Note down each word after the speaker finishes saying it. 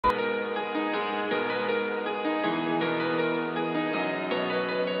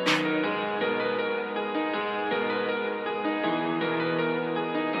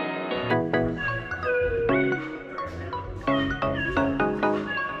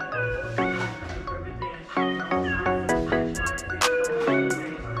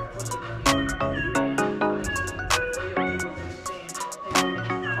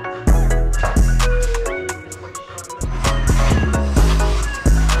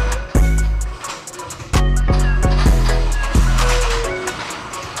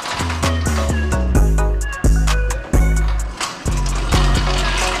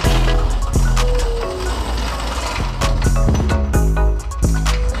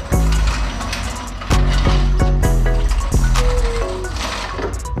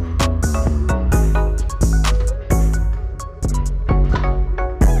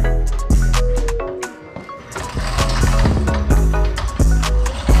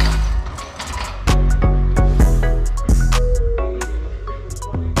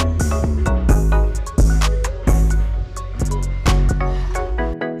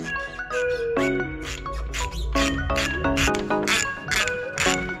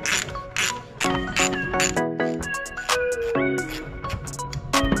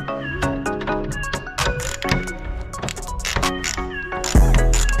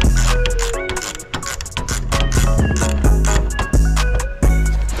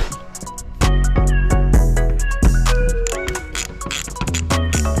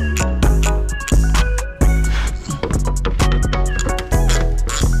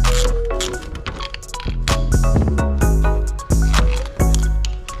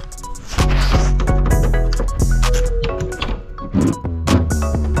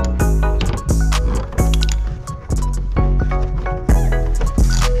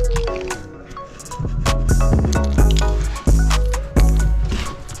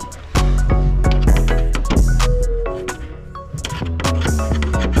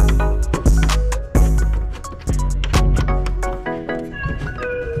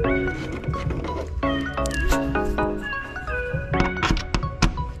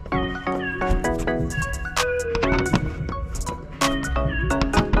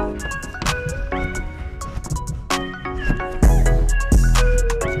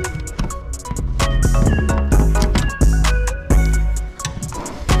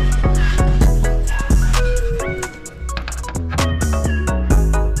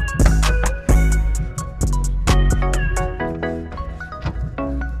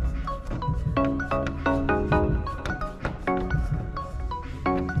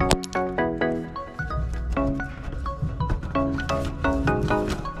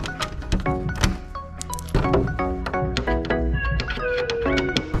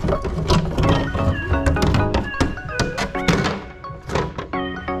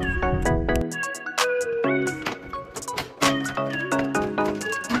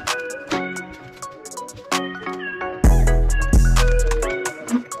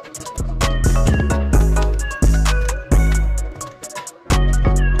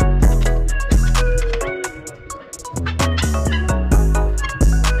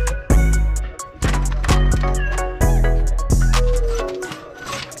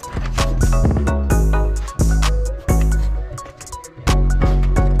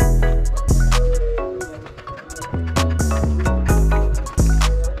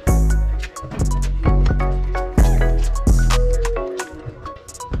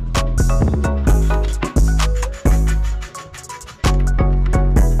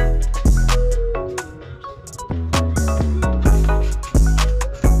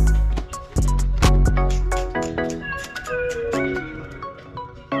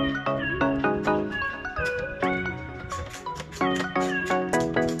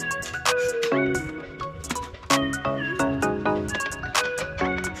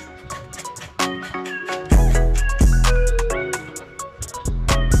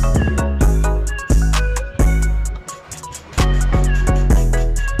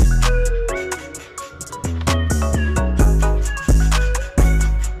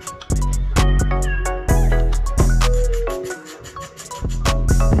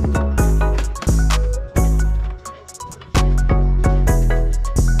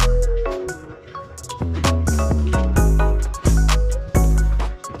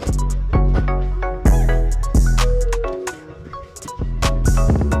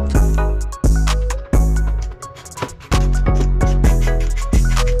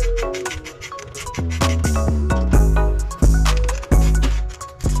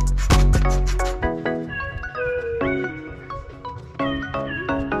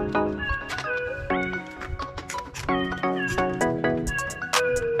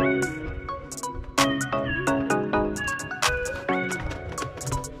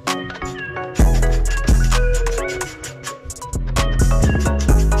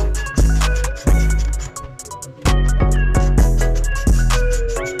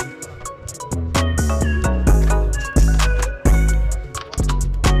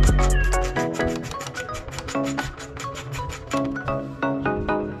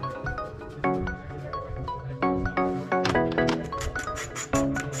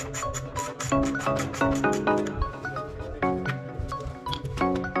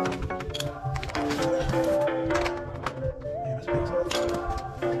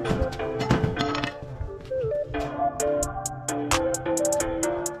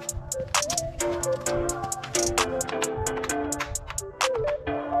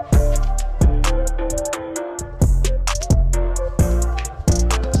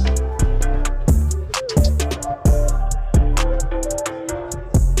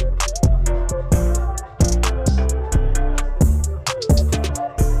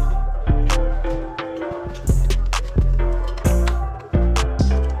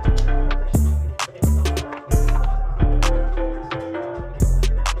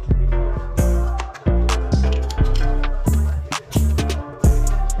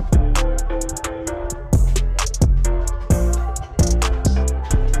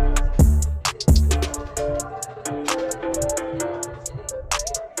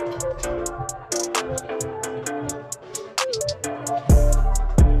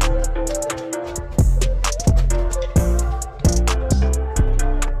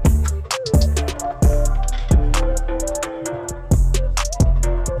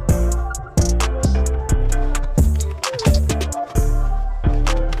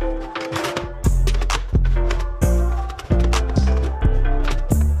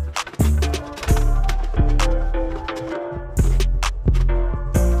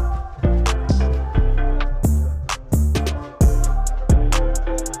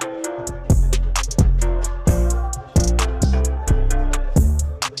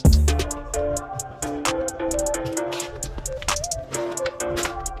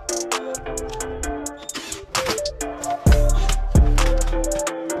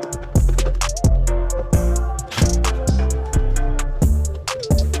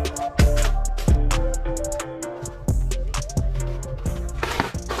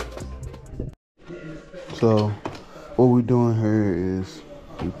So what we're doing here is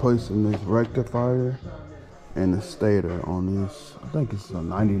replacing this rectifier and the stator on this. I think it's a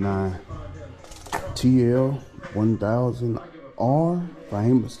 99 TL1000R, if I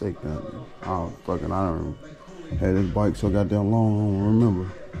ain't mistaken. I don't had this bike so goddamn long, I don't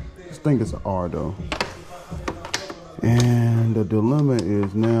remember. I just think it's an R though. And the dilemma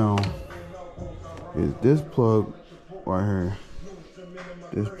is now is this plug right here.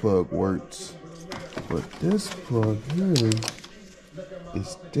 This plug works, but this plug here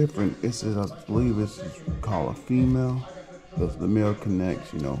is different. This is, I believe it's called a female. Because the male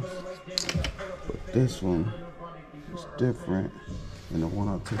connects, you know. But this one is different. And the one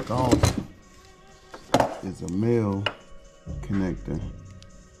I took off is a male connector.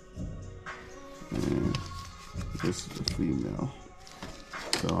 And this is a female.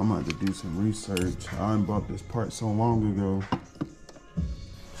 So I'm gonna have to do some research. I bought this part so long ago.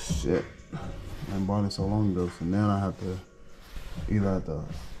 Shit. I bought it so long ago, so now I have to either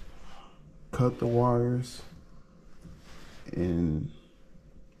cut the wires and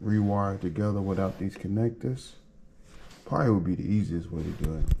rewire it together without these connectors. Probably would be the easiest way to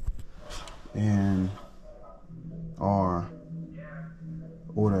do it. And or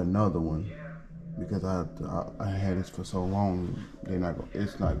order another one, because I had this for so long,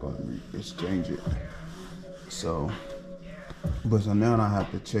 it's not gonna exchange it. So so now I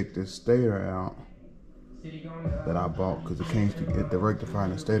have to check this stator out that I bought, because the rectifier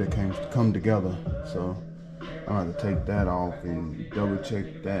and the stator come together. So I'm gonna have to take that off and double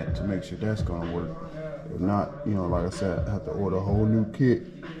check that to make sure that's gonna work. If not, you know, like I said, I have to order a whole new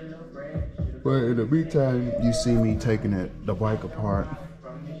kit. But in the meantime, you see me taking the bike apart,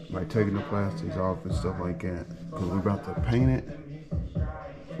 like taking the plastics off and stuff like that, because we're about to paint it.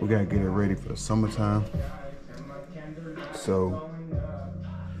 We gotta get it ready for the summertime. So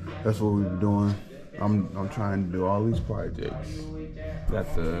that's what we've been doing. I'm trying to do all these projects.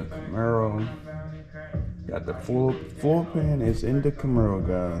 Got the Camaro. Got the floor pan is in the Camaro,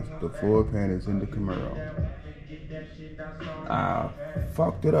 guys. The floor pan is in the Camaro. I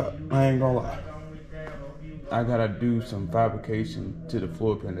fucked it up. I ain't gonna lie. I gotta do some fabrication to the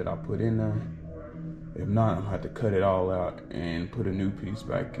floor pan that I put in there. If not, I'm gonna have to cut it all out and put a new piece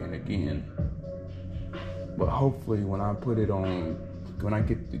back in again. But hopefully, when I put it on, when I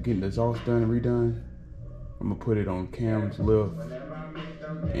get the exhaust done and redone, I'm gonna put it on Cam's lift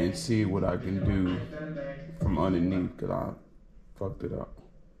and see what I can do from underneath, because I fucked it up.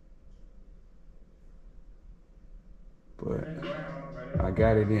 But I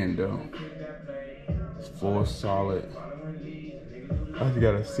got it in though. It's full solid. I just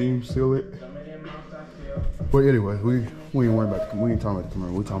gotta seam seal it. But anyway, we ain't worried about we ain't talking about the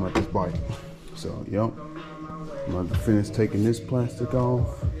Camaro. We talking about this bike. So, yep. I'm about to finish taking this plastic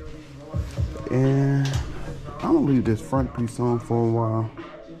off. And I'm gonna leave this front piece on for a while.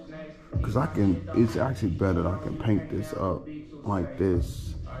 Cause it's actually better that I can paint this up like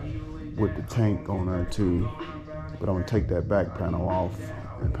this with the tank on there too. But I'm gonna take that back panel off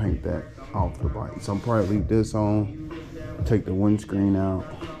and paint that off the bike. So I'm probably leave this on, take the windscreen out,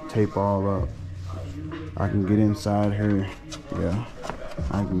 tape all up. I can get inside here, yeah.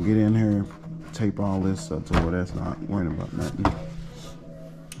 I can get in here, tape all this up to where that's not worrying about nothing.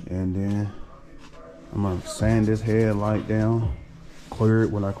 And then I'm gonna sand this headlight down, clear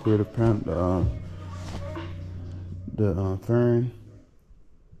it when I clear the fairing.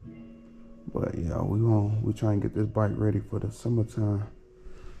 But yeah, we try and get this bike ready for the summertime.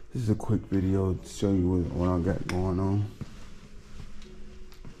 This is a quick video to show you what I got going on.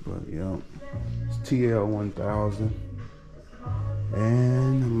 But yeah, it's TL1000.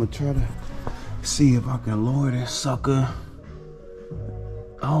 And I'm gonna try to see if I can lower this sucker.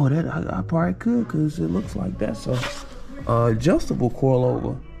 Oh, that I probably could, cause it looks like that's a adjustable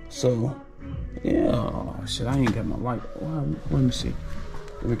coilover. So yeah, oh, shit, I ain't got my light. Well, let me see.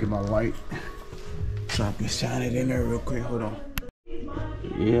 Let me get my light so I can shine it in there real quick. Hold on.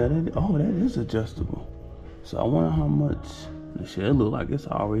 Yeah, that is adjustable. So I wonder how much. This shit look like it's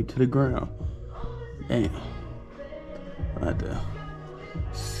already to the ground. Damn. I have to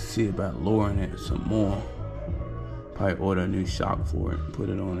see about lowering it some more. Probably order a new shock for it and put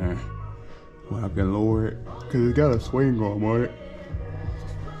it on there where I can lower it. Cause it's got a swing arm on it.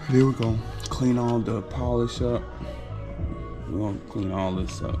 Then we're gonna clean all the polish up. We're gonna clean all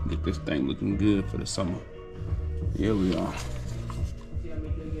this up, get this thing looking good for the summer. Here we are.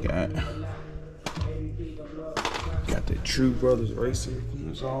 Got the True Brothers Racing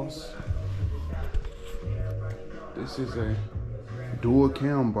exhaust. This is a dual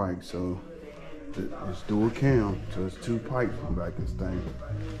cam bike, so it's dual cam, so it's 2 pipes from back this thing.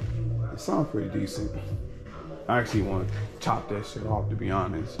 It sounds pretty decent. I actually want to chop that shit off, to be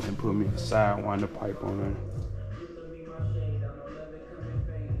honest, and put me a sidewinder pipe on there.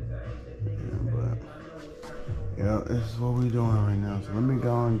 Yeah, this is what we're doing right now. So let me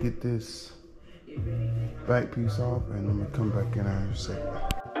go and get this back piece off, and let me come back in here in a second.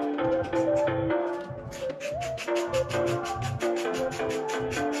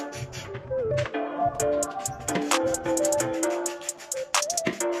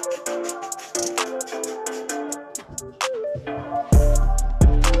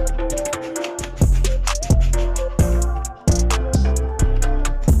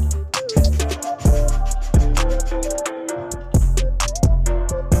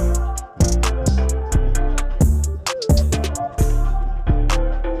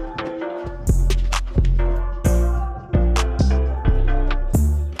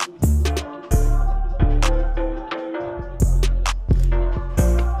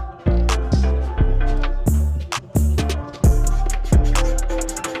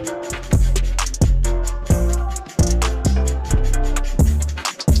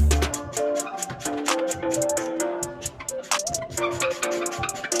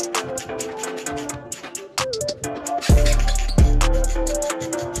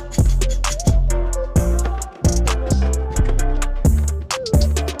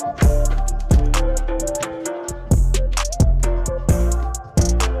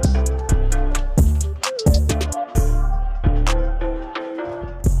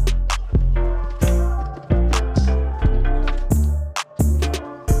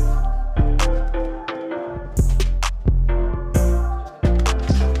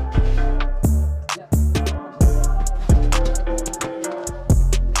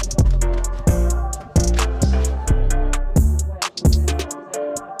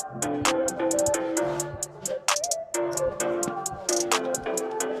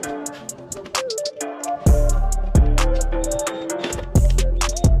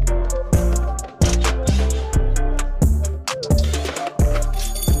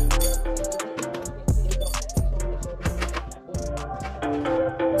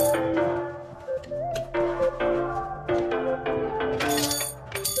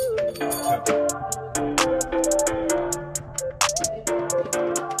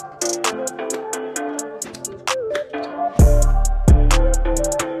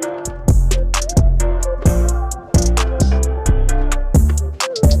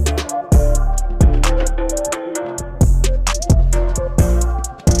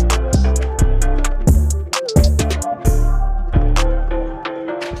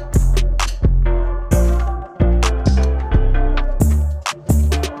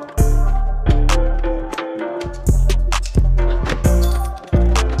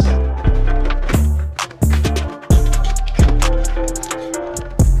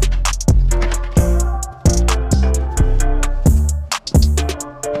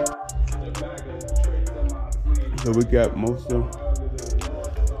 So we got most of,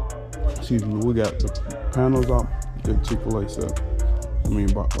 excuse me, we got the panels off. Good Chick-fil-A stuff. We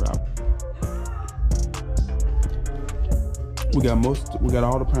got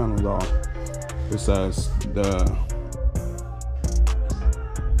all the panels off besides that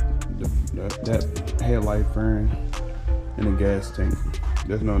headlight fairing and the gas tank.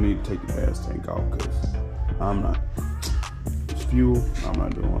 There's no need to take the gas tank off because it's fuel. I'm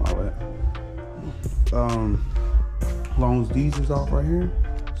not doing all that. As long as these is off right here,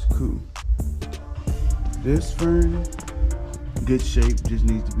 it's cool. This fairing, good shape, just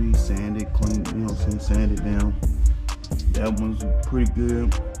needs to be sanded, cleaned, you know what I'm saying, sanded down. That one's pretty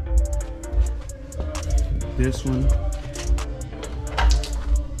good. This one's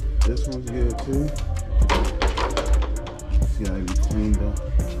good too. See how they cleaned up.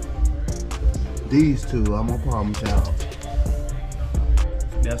 These two are my problem child.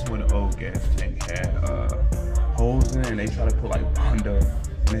 That's where the old gas tank had holes in it, and they try to put like Bondo,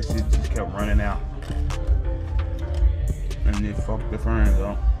 and that shit just kept running out. And it fucked the furnace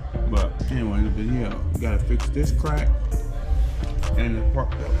up. But anyway, but yeah, you gotta fix this crack. And the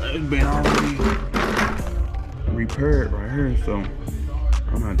part it's been already repaired right here, so I'm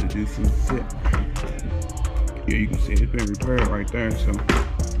gonna have to do some shit. Yeah, you can see it's been repaired right there, so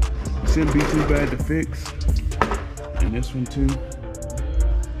it shouldn't be too bad to fix. And this one too,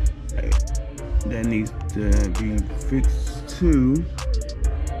 that needs to be fixed too.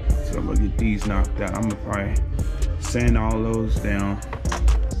 So I'm gonna get these knocked out. I'm gonna probably sand all those down,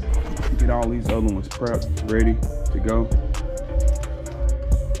 get all these other ones prepped, ready to go.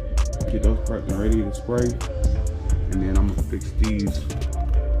 Get those prepped and ready to spray, and then I'm gonna fix these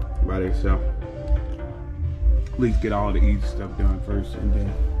by themselves. At least get all the easy stuff done first, and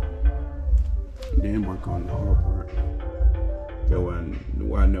then work on the hard part. That way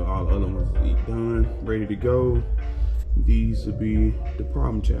I know all the other ones are done, ready to go. These will be the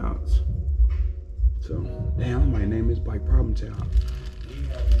problem childs. So, damn, my name is by Problem Child.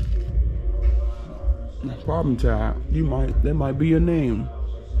 Problem Child, that might be your name.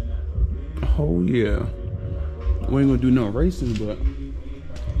 Oh yeah. We ain't gonna do no racing, but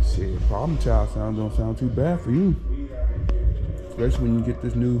shit, Problem Child don't sound too bad for you. Especially when you get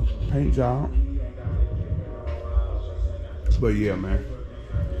this new paint job. But yeah, man.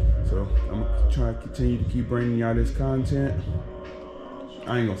 So I'm gonna try to continue to keep bringing y'all this content.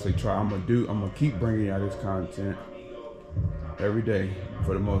 I ain't gonna say try, I'm gonna keep bringing y'all this content every day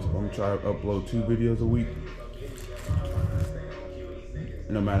for the most part. I'm gonna try to upload 2 videos a week.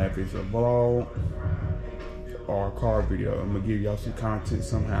 No matter if it's a vlog or a car video, I'm gonna give y'all some content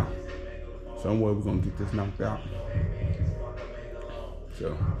somehow. Some way we're gonna get this knocked out.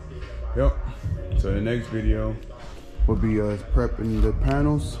 So, yep. So the next video will be us prepping the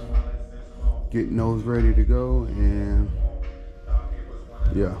panels, getting those ready to go, and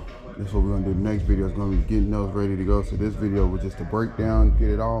yeah, that's what we're gonna do. The next video is gonna be getting those ready to go. So this video was just a breakdown, get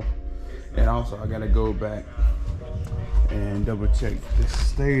it off. And also I gotta go back and double check the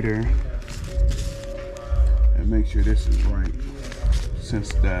stator and make sure this is right,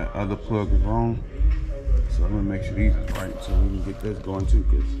 since that other plug is wrong. So I'm gonna make sure these is right so we can get this going too,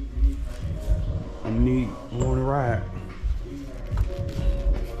 because I want to ride.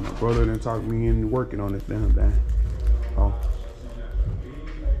 My brother done talked me into working on this damn thing. Oh.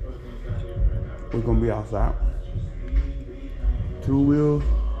 We're gonna be outside. 2 wheels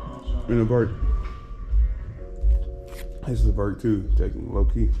and a vert. This is a vert too, taking low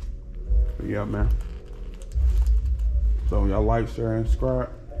key. But yeah, man. So y'all like, share, and subscribe.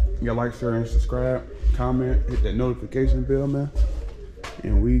 Y'all like, share, and subscribe. Comment, hit that notification bell, man.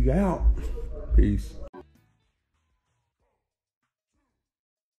 And we out. Peace.